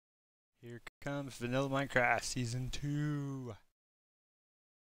Here comes Vanilla Minecraft Season 2.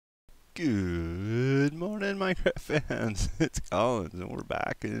 Good morning, Minecraft fans. It's Collins, and we're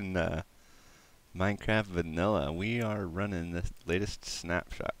back in Minecraft Vanilla. We are running the latest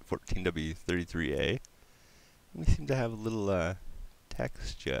snapshot, 14W33A. We seem to have a little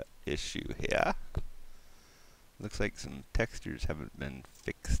texture issue here. Looks like some textures haven't been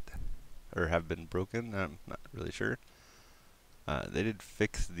fixed, or have been broken. I'm not really sure. They did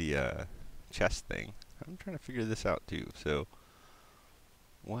fix the chest thing. I'm trying to figure this out too. So,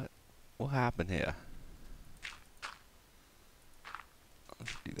 what happened here?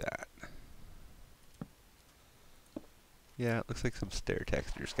 Let's do that. Yeah, it looks like some stair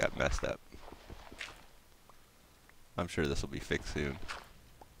textures got messed up. I'm sure this will be fixed soon.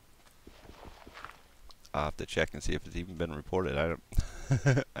 I'll have to check and see if it's even been reported. I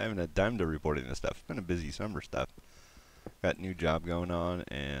haven't had time to reporting this stuff. It's been a busy summer stuff. Got a new job going on,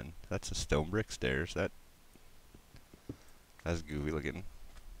 and that's a stone brick stairs. That's goofy looking.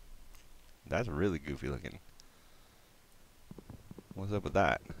 That's really goofy looking. What's up with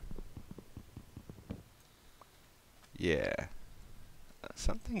that? Yeah.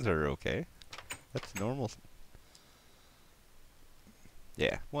 Some things are okay. That's normal.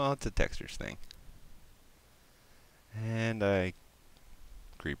 Yeah, well, it's a textures thing. And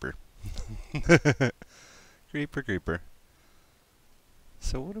creeper. Creeper.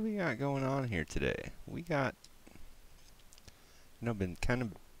 So what do we got going on here today? We got, I've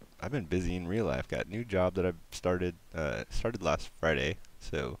been busy in real life. Got a new job that I've started last Friday.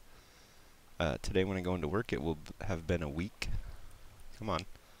 So today when I go into work, it will have been a week. Come on.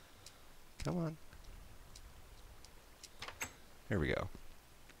 There we go.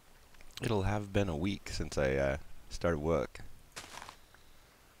 It'll have been a week since I started work.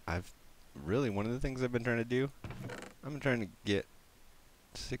 One of the things I've been trying to do, I'm trying to get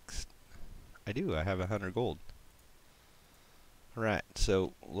I have 100 gold. Alright,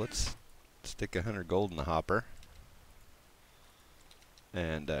 so let's stick 100 gold in the hopper.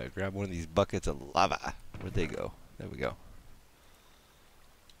 And grab one of these buckets of lava. Where'd they go? There we go.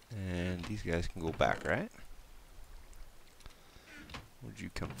 And these guys can go back, right? Where'd you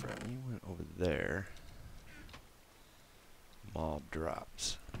come from? You went over there. Mob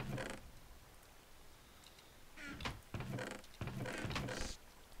drops.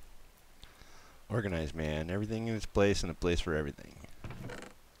 Organized, man. Everything in its place and a place for everything.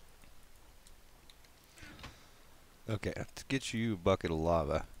 Okay, let's get you a bucket of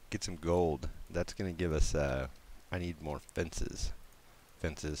lava. Get some gold. That's gonna give us, I need more fences.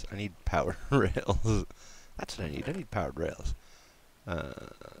 I need power rails. That's what I need. I need powered rails.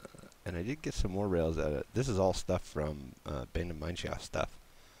 And I did get some more rails out of it. This is all stuff from abandoned mineshaft stuff.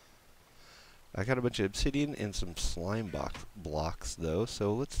 I got a bunch of obsidian and some slime blocks though,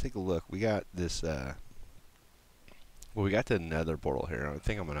 so let's take a look. We got this, we got the nether portal here. I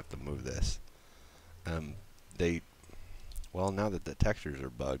think I'm gonna have to move this. Well, now that the textures are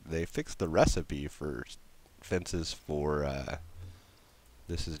bugged, they fixed the recipe for fences for,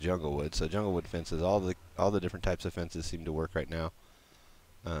 this is jungle wood. So jungle wood fences, all the different types of fences seem to work right now.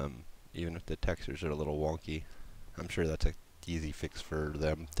 Even if the textures are a little wonky. I'm sure that's a easy fix for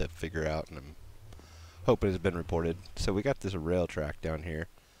them to figure out, and I'm hoping it's been reported. So we got this rail track down here,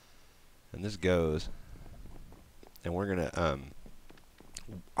 and this goes, and we're gonna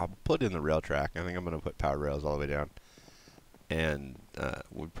I'll put in the rail track. I think I'm gonna put power rails all the way down, and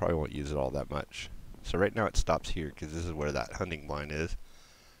we probably won't use it all that much. So right now it stops here because this is where that hunting blind is,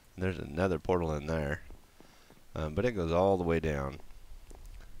 and there's another portal in there, but it goes all the way down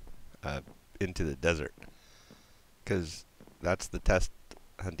into the desert, because that's the test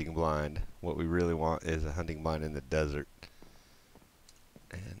hunting blind. What we really want is a hunting blind in the desert.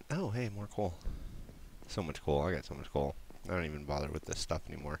 And oh, hey, more coal. So much coal. I got so much coal. I don't even bother with this stuff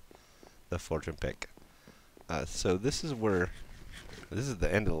anymore. The fortune pick. So this is the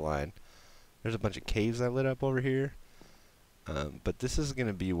end of the line. There's a bunch of caves I lit up over here. But this is going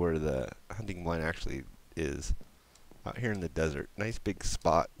to be where the hunting blind actually is. Out here in the desert. Nice big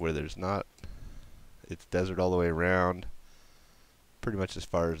spot where there's not, it's desert all the way around. Pretty much as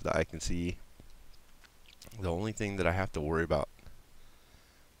far as the eye can see. The only thing that I have to worry about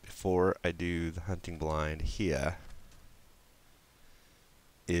before I do the hunting blind here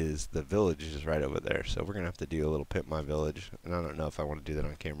is the village is right over there. So we're going to have to do a little pimp my village. And I don't know if I want to do that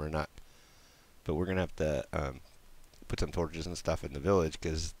on camera or not. But we're going to have to put some torches and stuff in the village,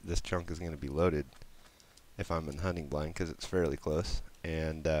 because this chunk is going to be loaded if I'm in the hunting blind, because it's fairly close.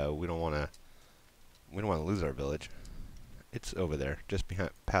 And we don't want to lose our village. It's over there, just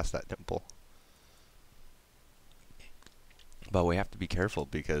past that temple. But we have to be careful,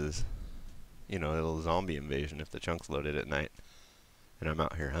 because you know, a little zombie invasion if the chunk's loaded at night and I'm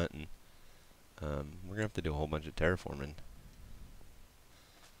out here hunting. We're gonna have to do a whole bunch of terraforming.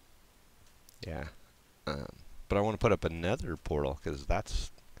 Yeah. But I want to put up another portal because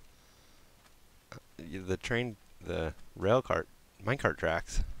that's the minecart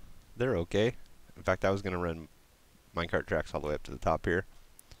tracks. They're okay. In fact, I was gonna run minecart tracks all the way up to the top here.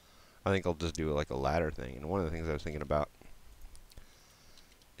 I think I'll just do like a ladder thing. And one of the things I was thinking about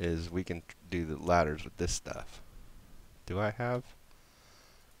is we can do the ladders with this stuff. Do I have?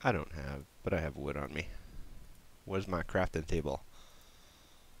 I don't have, but I have wood on me. Where's my crafting table?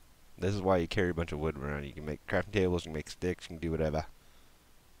 This is why you carry a bunch of wood around. You can make crafting tables, you can make sticks, you can do whatever.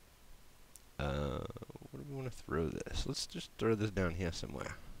 Where do we want to throw this? Let's just throw this down here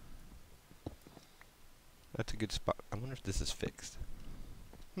somewhere. That's a good spot. I wonder if this is fixed.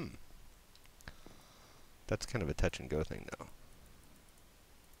 That's kind of a touch and go thing though.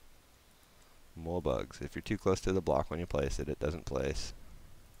 More bugs. If you're too close to the block when you place it, it doesn't place.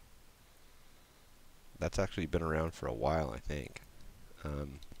 That's actually been around for a while, I think.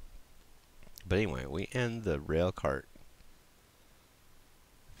 But anyway, we end the rail cart.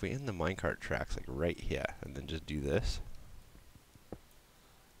 If we end the minecart tracks like right here, and then just do this.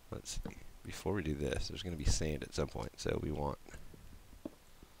 Let's see. Before we do this, there's going to be sand at some point, so we want...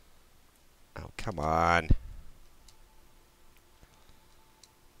 Oh, come on!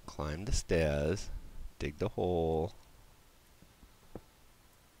 Climb the stairs, dig the hole.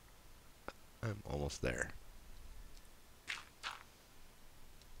 I'm almost there.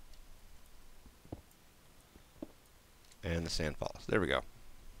 And the sand falls. There we go.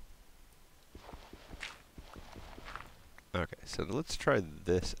 Okay, so let's try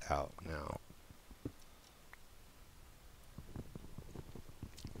this out now.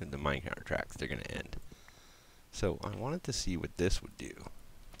 And the minecart tracks, they're going to end. So I wanted to see what this would do.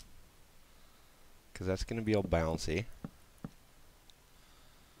 Because that's going to be all bouncy.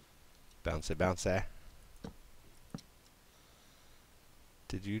 Bouncy, bouncy.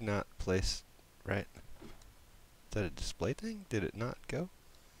 Did you not place right? Is that a display thing? Did it not go?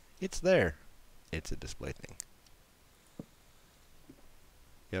 It's there. It's a display thing.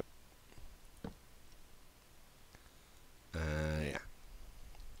 Yep. Yeah.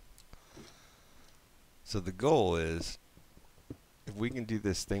 So the goal is, if we can do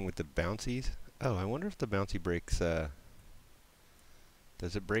this thing with the bouncies. Oh, I wonder if the bouncy breaks, does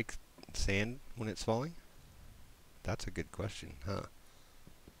it break sand when it's falling? That's a good question, huh?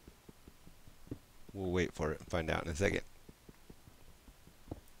 We'll wait for it and find out in a second.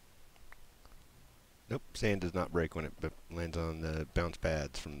 Nope, sand does not break when it lands on the bounce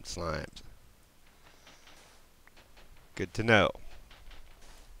pads from slimes. Good to know.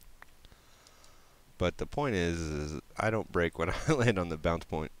 But the point is I don't break when I land on the bounce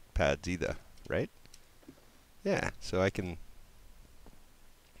point pads either, right? Yeah, so I can...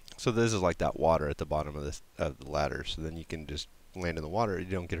 So this is like that water at the bottom of the ladder, so then you can just land in the water, you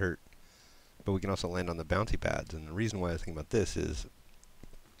don't get hurt. But we can also land on the bouncy pads, and the reason why I was thinking about this is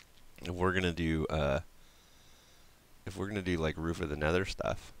if we're gonna do like Roof of the Nether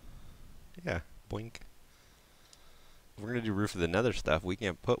stuff. Yeah, boink. If we're gonna do Roof of the Nether stuff, we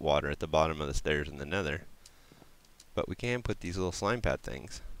can't put water at the bottom of the stairs in the Nether. But we can put these little slime pad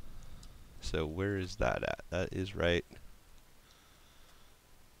things. So where is that at? That is right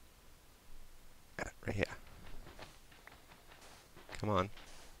here. Come on.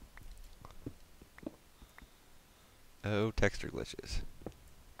 Oh, texture glitches.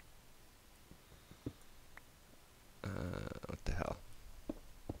 What the hell?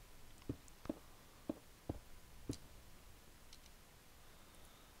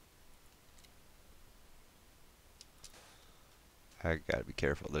 I gotta be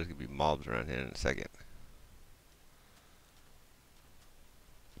careful. There's gonna be mobs around here in a second.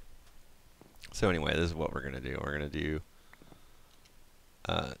 So anyway, this is what we're gonna do. We're gonna do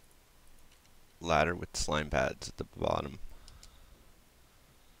ladder with slime pads at the bottom.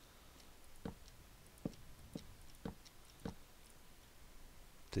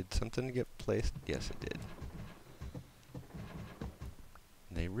 Did something get placed? Yes, it did.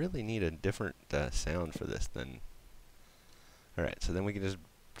 They really need a different sound for this than... Alright, so then we can just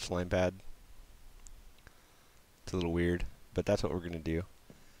slime pad. It's a little weird, but that's what we're going to do.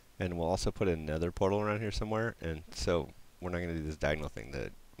 And we'll also put another portal around here somewhere, and so we're not going to do this diagonal thing.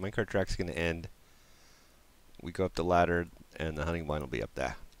 The minecart track's going to end. We go up the ladder, and the hunting blind will be up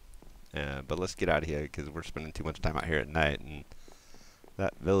there. But let's get out of here, because we're spending too much time out here at night, and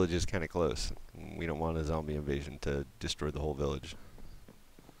that village is kind of close. We don't want a zombie invasion to destroy the whole village.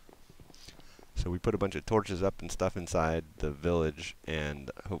 So we put a bunch of torches up and stuff inside the village,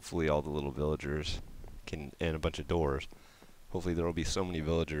 and hopefully all the little villagers can, and a bunch of doors. Hopefully there will be so many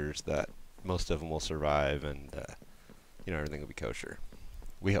villagers that most of them will survive, and you know, everything will be kosher.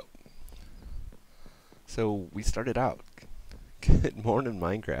 We hope. So we started out. Good morning,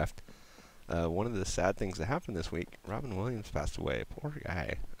 Minecraft. One of the sad things that happened this week, Robin Williams passed away. Poor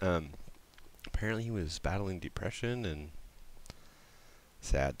guy. Apparently he was battling depression and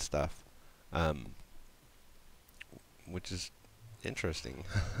sad stuff, which is interesting.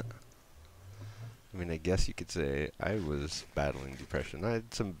 I mean, I guess you could say I was battling depression. I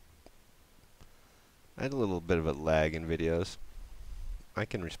had a little bit of a lag in videos. I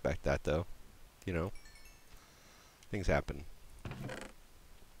can respect that, though. You know, things happen.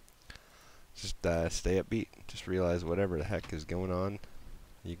 Just stay upbeat. Just realize whatever the heck is going on,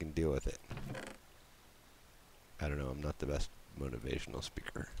 you can deal with it. I don't know, I'm not the best motivational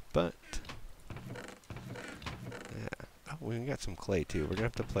speaker, but yeah. Oh, we got some clay too. We're gonna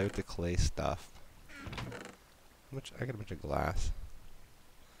have to play with the clay stuff. How much? I got a bunch of glass.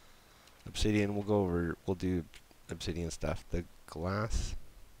 Obsidian, we'll do obsidian stuff. The glass,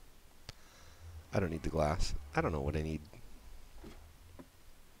 I don't need the glass. I don't know what I need.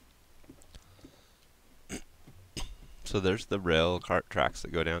 So there's the rail cart tracks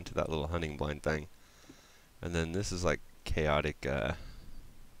that go down to that little hunting blind thing. And then this is like chaotic, this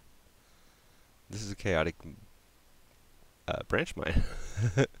is a chaotic branch mine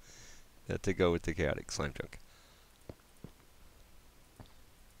to go with the chaotic slime chunk.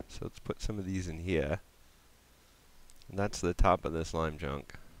 So let's put some of these in here. And that's the top of the slime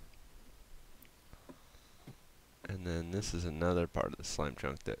chunk. And then this is another part of the slime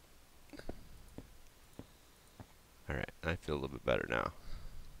chunk that... Alright, I feel a little bit better now.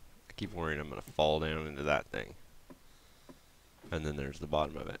 I keep worrying I'm going to fall down into that thing. And then there's the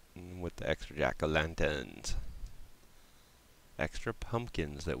bottom of it, with the extra jack-o'-lanterns. Extra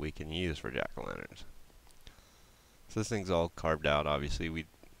pumpkins that we can use for jack-o'-lanterns. So this thing's all carved out, obviously. We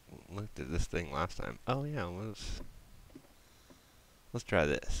looked at this thing last time. Oh yeah, let's try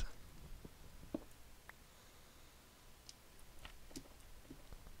this.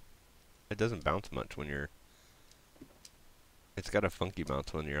 It doesn't bounce much when you're... It's got a funky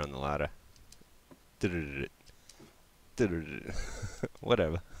bounce when you're on the ladder.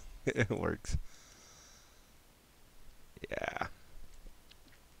 Whatever. It works. Yeah.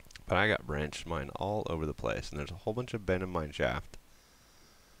 But I got branched mine all over the place, and there's a whole bunch of bend in mine shaft.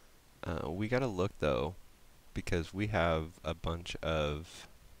 We gotta look though, because we have a bunch of...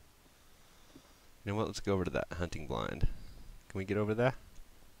 You know what? Let's go over to that hunting blind. Can we get over there?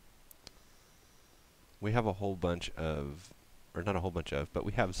 We have a whole bunch of... Or not a whole bunch of, but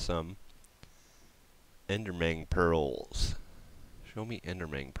we have some Endermang pearls. Show me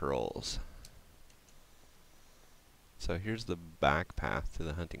Endermang pearls. So here's the back path to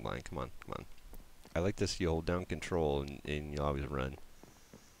the hunting blind. Come on, come on. I like this. You hold down control and you always run.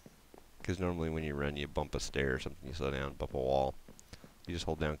 Because normally when you run, you bump a stair or something. You slow down, bump a wall. You just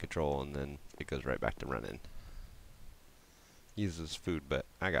hold down control and then it goes right back to running. Uses food, but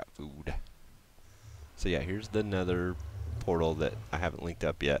I got food. So yeah, here's the nether portal that I haven't linked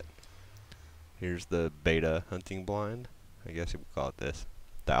up yet. Here's the beta hunting blind. I guess you would call it this.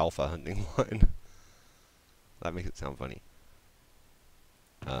 The alpha hunting blind. That makes it sound funny.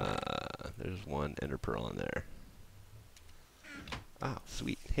 There's one ender pearl in there. Oh,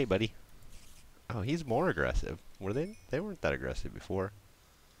 sweet. Hey, buddy. Oh, he's more aggressive. Were they? They weren't that aggressive before.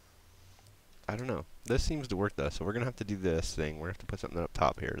 I don't know. This seems to work though, so we're gonna have to do this thing. We're gonna have to put something up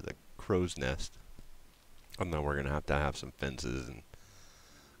top here, the crow's nest. And then we're gonna have to have some fences, and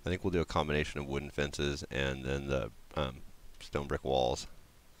I think we'll do a combination of wooden fences and then the stone brick walls.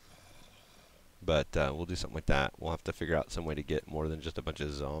 But we'll do something like that. We'll have to figure out some way to get more than just a bunch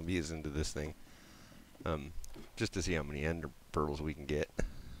of zombies into this thing. Just to see how many ender pearls we can get.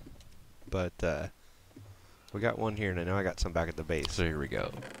 But we got one here, and I know I got some back at the base. So here we go.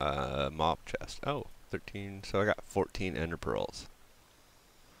 Mob chest. Oh, 13. So I got 14 ender pearls.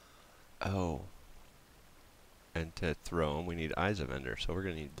 Oh. And to throw them, we need eyes of ender. So we're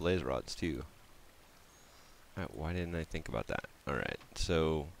going to need blaze rods, too. Alright, why didn't I think about that? Alright,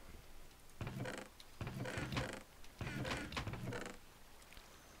 so...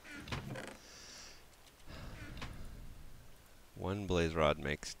 One blaze rod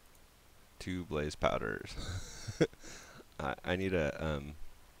makes 2 blaze powders. I need a,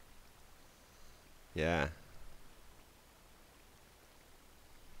 yeah.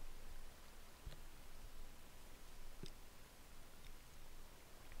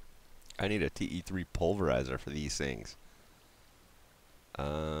 I need a TE3 pulverizer for these things.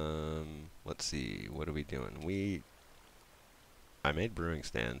 let's see, what are we doing? I made brewing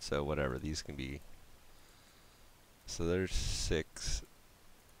stands, so whatever, these can be, so there's six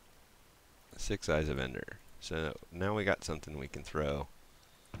eyes of ender. So now we got something we can throw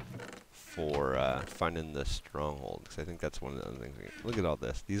for finding the stronghold, because I think that's one of the other things. Look at all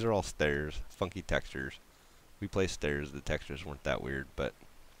this. These are all stairs, funky textures. We play stairs, the textures weren't that weird, but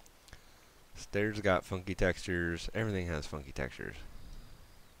stairs got funky textures. Everything has funky textures.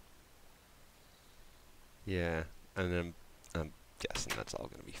 Yeah, and then I'm guessing that's all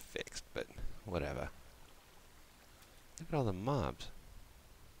going to be fixed, but whatever. Look at all the mobs.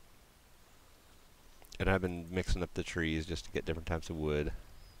 And I've been mixing up the trees just to get different types of wood.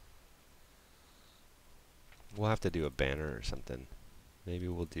 We'll have to do a banner or something. Maybe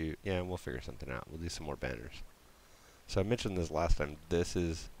we'll do, yeah, we'll figure something out. We'll do some more banners. So I mentioned this last time. This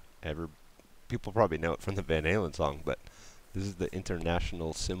is people probably know it from the Van Halen song, but this is the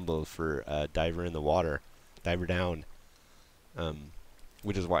international symbol for diver in the water, diver down,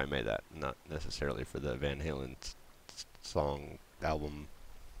 which is why I made that, not necessarily for the Van Halen song, album,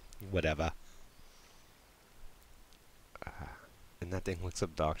 whatever. And that thing looks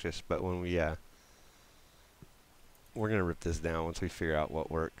obnoxious, but when we're going to rip this down once we figure out what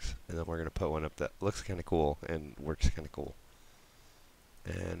works, and then we're going to put one up that looks kind of cool and works kind of cool.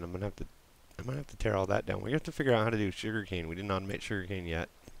 And I'm going to have to tear all that down. We have to figure out how to do sugarcane. We didn't automate sugarcane yet.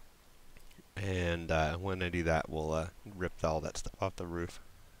 And when I do that, we'll rip all that stuff off the roof.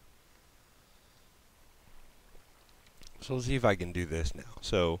 So let's see if I can do this now.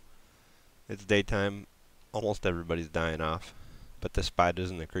 So it's daytime. Almost everybody's dying off, but the spiders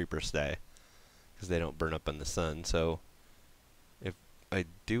and the creepers stay because they don't burn up in the sun. So if I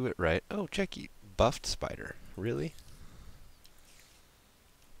do it right, oh, checky, buffed spider, really?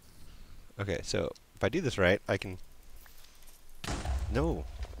 Okay, so if I do this right, I can. No,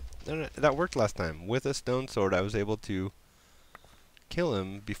 that worked last time. With a stone sword, I was able to kill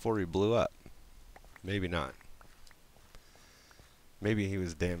him before he blew up. Maybe not. Maybe he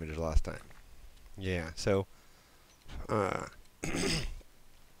was damaged last time. Yeah, so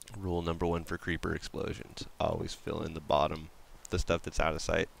rule number 1 for creeper explosions: always fill in the bottom, the stuff that's out of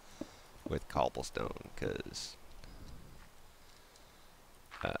sight, with cobblestone, because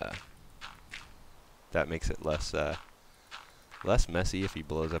that makes it less messy if he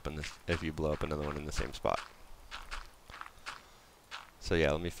blows up if you blow up another one in the same spot. So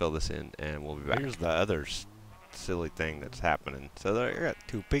yeah, let me fill this in, and we'll be back. Here's the other silly thing that's happening. So I got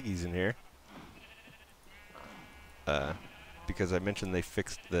 2 piggies in here. Because I mentioned they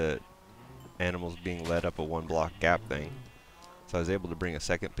fixed the animals being led up a 1 block gap thing. So I was able to bring a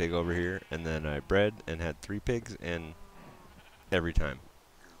second pig over here, and then I bred and had 3 pigs, and every time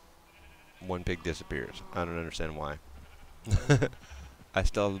 1 pig disappears. I don't understand why. I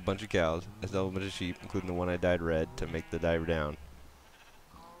still have a bunch of cows. I still have a bunch of sheep, including the one I dyed red to make the diver down.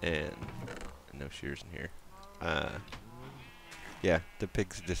 And no shears in here. Yeah, the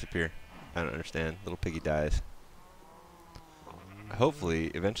pigs disappear. I don't understand. Little piggy dies.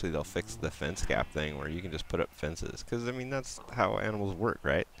 Hopefully, eventually they'll fix the fence gap thing where you can just put up fences. Because, I mean, that's how animals work,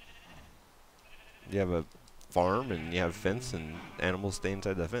 right? You have a farm and you have a fence and animals stay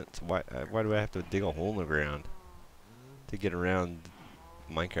inside the fence. Why do I have to dig a hole in the ground to get around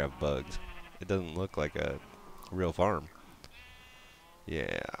Minecraft bugs? It doesn't look like a real farm.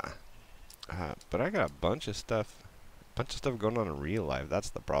 Yeah. But I got a bunch of stuff going on in real life. That's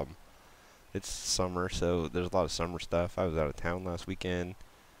the problem. It's summer, so there's a lot of summer stuff. I was out of town last weekend.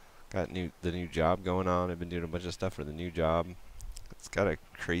 Got the new job going on. I've been doing a bunch of stuff for the new job. It's got a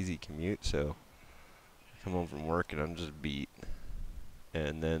crazy commute, so I come home from work and I'm just beat.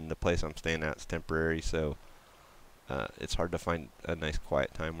 And then the place I'm staying at is temporary, so it's hard to find a nice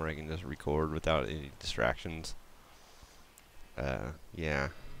quiet time where I can just record without any distractions. Yeah.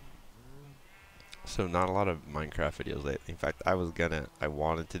 So not a lot of Minecraft videos lately. In fact, I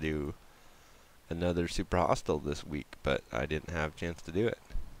wanted to do another Super Hostile this week, but I didn't have a chance to do it.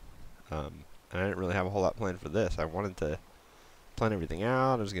 And I didn't really have a whole lot planned for this. I wanted to plan everything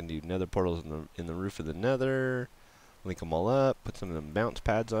out. I was going to do nether portals in the roof of the nether, link them all up, put some of them bounce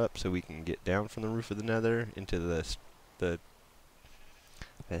pads up so we can get down from the roof of the nether into the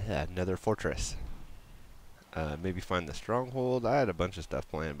nether fortress. Maybe find the stronghold. I had a bunch of stuff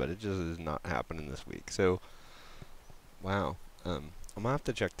planned, but it just is not happening this week. So, wow. I'm gonna have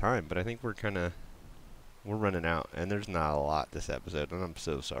to check time, but I think we're running out, and there's not a lot this episode, and I'm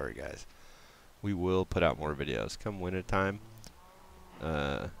so sorry, guys. We will put out more videos come winter time.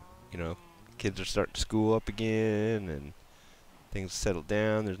 You know, kids are starting school up again, and things settle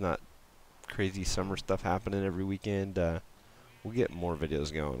down. There's not crazy summer stuff happening every weekend. we'll get more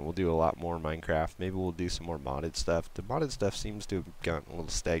videos going. We'll do a lot more Minecraft. Maybe we'll do some more modded stuff. The modded stuff seems to have gotten a little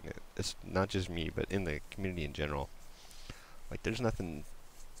stagnant. It's not just me, but in the community in general. Like, there's nothing,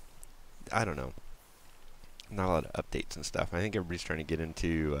 I don't know, not a lot of updates and stuff. I think everybody's trying to get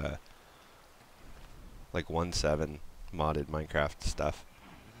into, like 1.7 modded Minecraft stuff.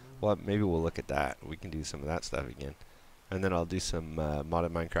 Well, maybe we'll look at that. We can do some of that stuff again. And then I'll do some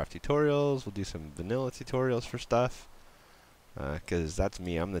modded Minecraft tutorials. We'll do some vanilla tutorials for stuff. Because that's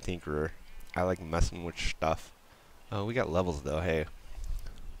me. I'm the tinkerer. I like messing with stuff. Oh, we got levels though, hey.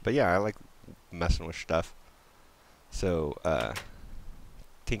 But yeah, I like messing with stuff. So,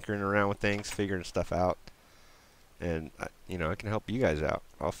 tinkering around with things, figuring stuff out. And, you know, I can help you guys out.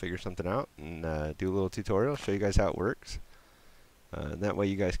 I'll figure something out and do a little tutorial, show you guys how it works. And that way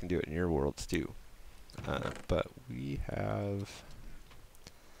you guys can do it in your worlds too. But we have...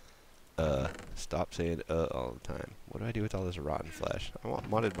 stop saying all the time. What do I do with all this rotten flesh? I want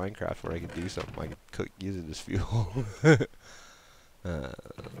modded Minecraft where I can do something. I can cook, use it as fuel. Come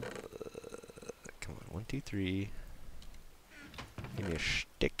on, 1, 2, 3. Give me a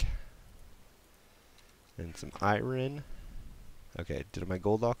stick. And some iron. Okay, did my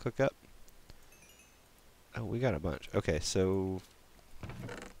gold all cook up? Oh, we got a bunch. Okay, so...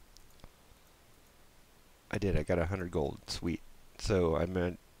 I got 100 gold. Sweet. So I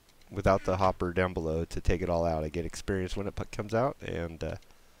meant, without the hopper down below to take it all out, I get experience when it comes out, and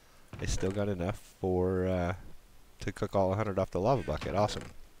I still got enough for to cook all 100 off the lava bucket. Awesome.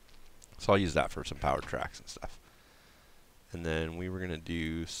 So I'll use that for some power tracks and stuff. And then we were going to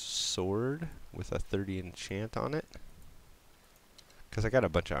do sword with a 30 enchant on it, because I got a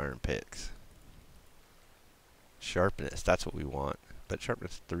bunch of iron picks. Sharpness, that's what we want. But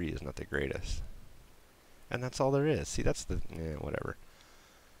sharpness 3 is not the greatest. And that's all there is. See, that's the... whatever.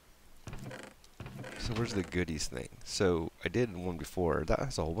 So where's the goodies thing? So I did one before. That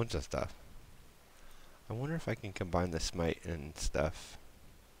has a whole bunch of stuff. I wonder if I can combine the smite and stuff.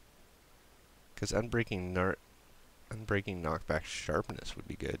 Because unbreaking knockback sharpness would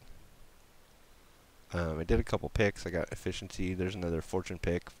be good. I did a couple picks. I got efficiency. There's another fortune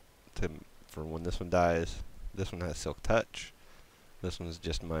pick for when this one dies. This one has silk touch. This one's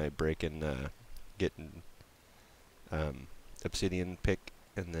just my breaking, getting obsidian pick.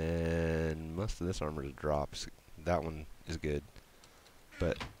 And then most of this armor is drops. That one is good.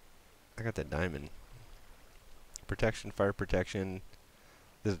 But I got that diamond. Protection, fire protection.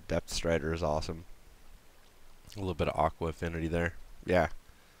 This depth strider is awesome. A little bit of aqua affinity there. Yeah.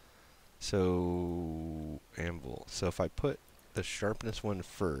 So, anvil. So if I put the sharpness one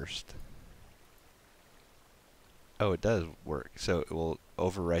first. Oh, it does work. So it will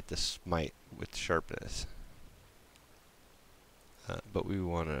overwrite the smite with sharpness. But we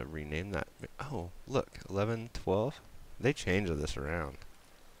want to rename that. Oh, look. 11, 12. They changed this around.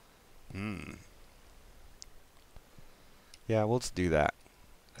 Yeah, well, let's do that.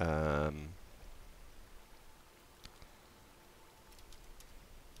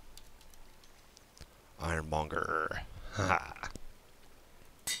 Ironmonger. Ha!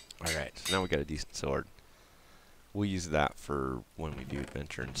 Alright, so now we got a decent sword. We'll use that for when we do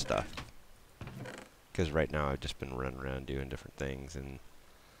adventure and stuff. Because right now I've just been running around doing different things, and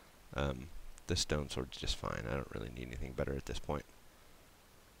the stone sword's just fine. I don't really need anything better at this point.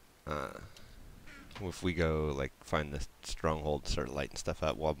 If we go, like, find the stronghold, start lighting stuff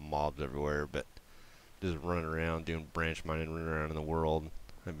up, we'll have mobs everywhere, but just running around, doing branch mining, running around in the world.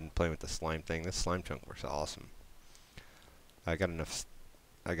 I've been playing with the slime thing. This slime chunk works awesome. I got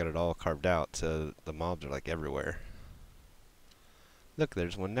it all carved out, so the mobs are, like, everywhere. Look,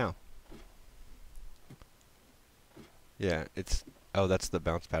 there's one now. Yeah, it's... Oh, that's the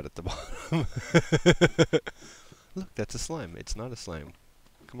bounce pad at the bottom. Look, that's a slime. It's not a slime.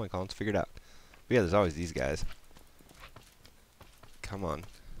 Come on, Collins, figure it out. But yeah, there's always these guys. Come on.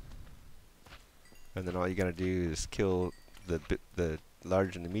 And then all you gotta do is kill the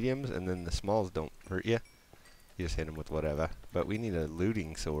large and the mediums, and then the smalls don't hurt you. You just hit them with whatever. But we need a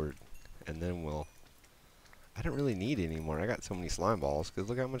looting sword, and then we'll... I don't really need any more. I got so many slime balls, because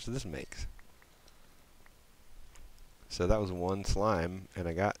look how much this makes. So that was one slime, and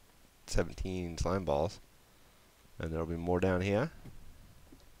I got 17 slime balls. And there'll be more down here.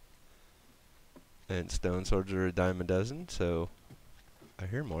 And stone swords are a dime a dozen, so I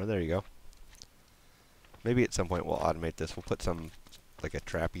hear more. There you go. Maybe at some point we'll automate this. We'll put some, like a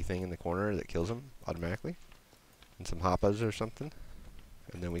trappy thing in the corner that kills them automatically. And some hoppas or something.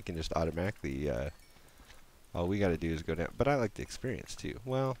 And then we can just automatically, all we gotta do is go down. But I like the experience too.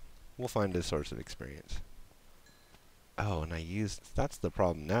 Well, we'll find a source of experience. Oh, and that's the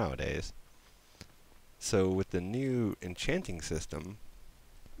problem nowadays. So with the new enchanting system,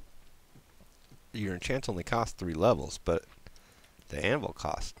 your enchants only cost 3 levels, but the anvil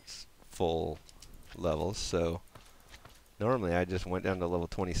costs full levels, so normally I just went down to level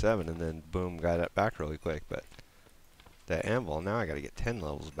 27 and then boom, got it back really quick, but that anvil, now I gotta get 10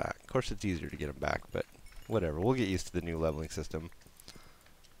 levels back. Of course it's easier to get them back, but whatever, we'll get used to the new leveling system.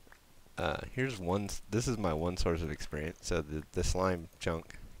 Here's one, this is my one source of experience, so the slime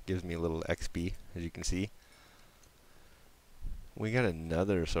chunk gives me a little XP, as you can see. We got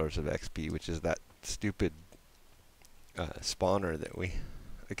another source of XP, which is that stupid spawner that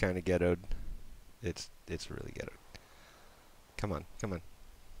I kind of ghettoed. It's really ghettoed. Come on, come on.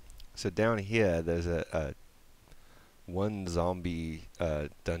 So down here, there's a one zombie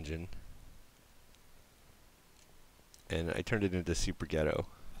dungeon, and I turned it into super ghetto.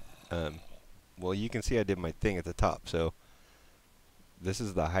 Well, you can see I did my thing at the top, so this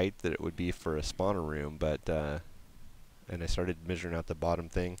is the height that it would be for a spawner room, but and I started measuring out the bottom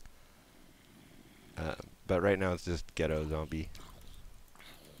thing. But right now it's just ghetto zombie.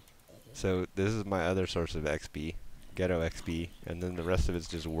 So this is my other source of XP, ghetto XP, and then the rest of it's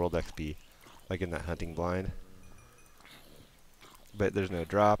just world XP, like in that hunting blind. But there's no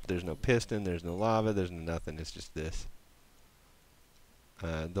drop, there's no piston, there's no lava, there's no nothing, it's just this.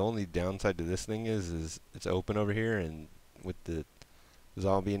 The only downside to this thing is it's open over here, and with the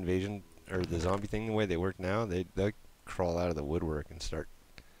zombie invasion, or the zombie thing, the way they work now, they'll crawl out of the woodwork and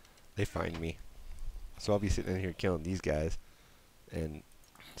they find me. So I'll be sitting in here killing these guys, and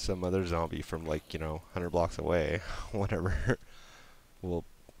some other zombie from, like, 100 blocks away, whatever, will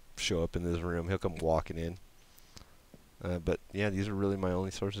show up in this room. He'll come walking in. But yeah, these are really my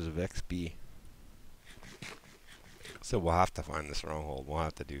only sources of XP. So we'll have to find the stronghold. We'll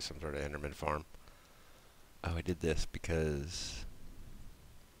have to do some sort of Enderman farm. Oh, I did this because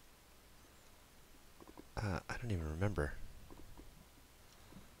I don't even remember.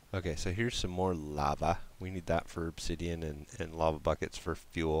 Okay, so here's some more lava. We need that for obsidian and lava buckets for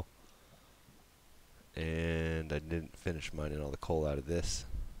fuel. And I didn't finish mining all the coal out of this.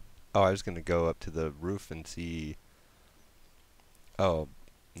 Oh, I was going to go up to the roof and see... Oh,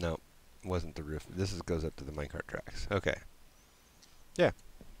 no, it wasn't the roof. This goes up to the minecart tracks. Okay. Yeah.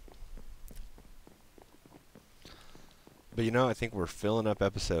 But I think we're filling up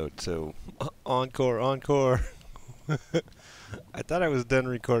episode, so encore, encore. I thought I was done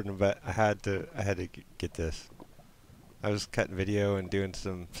recording, but I had to get this. I was cutting video and doing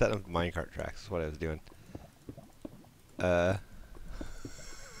setting up minecart tracks. Is what I was doing. So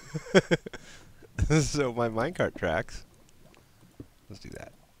my minecart tracks. Let's do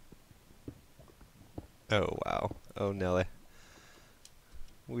that. Oh wow. Oh Nelly.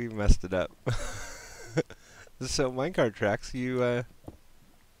 We messed it up. So minecart tracks, you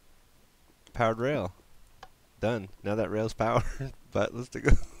powered rail. Done. Now that rail's powered, but let's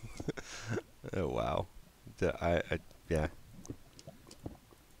go. Oh wow. Yeah.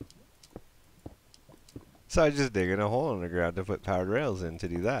 So I was just digging a hole in the ground to put powered rails in to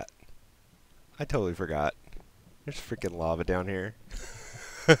do that. I totally forgot. There's freaking lava down here.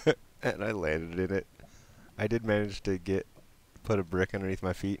 And I landed in it. I did manage to put a brick underneath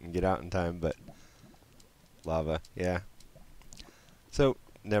my feet and get out in time, but lava, yeah. So,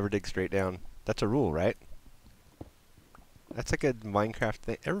 never dig straight down. That's a rule, right? That's like a Minecraft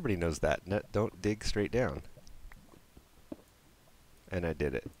thing. Everybody knows that. Don't dig straight down. And I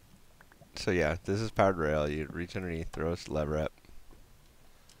did it. So yeah, this is powered rail. You reach underneath, throw a lever up.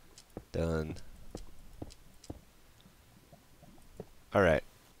 Done. Alright.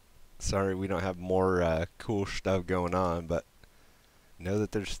 Sorry we don't have more cool stuff going on, but know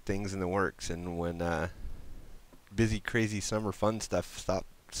that there's things in the works, and when busy, crazy summer fun stuff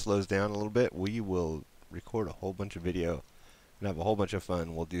slows down a little bit, we will record a whole bunch of video and have a whole bunch of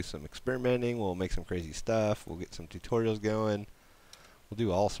fun. We'll do some experimenting, we'll make some crazy stuff, we'll get some tutorials going, we'll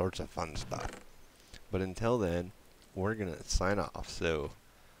do all sorts of fun stuff. But until then, we're gonna sign off, so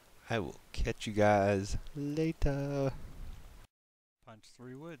I will catch you guys later. Punch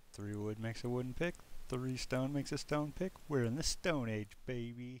 3 wood. 3 wood makes a wooden pick. 3 stone makes a stone pick. We're in the Stone Age,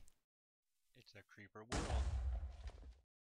 baby. It's a creeper world.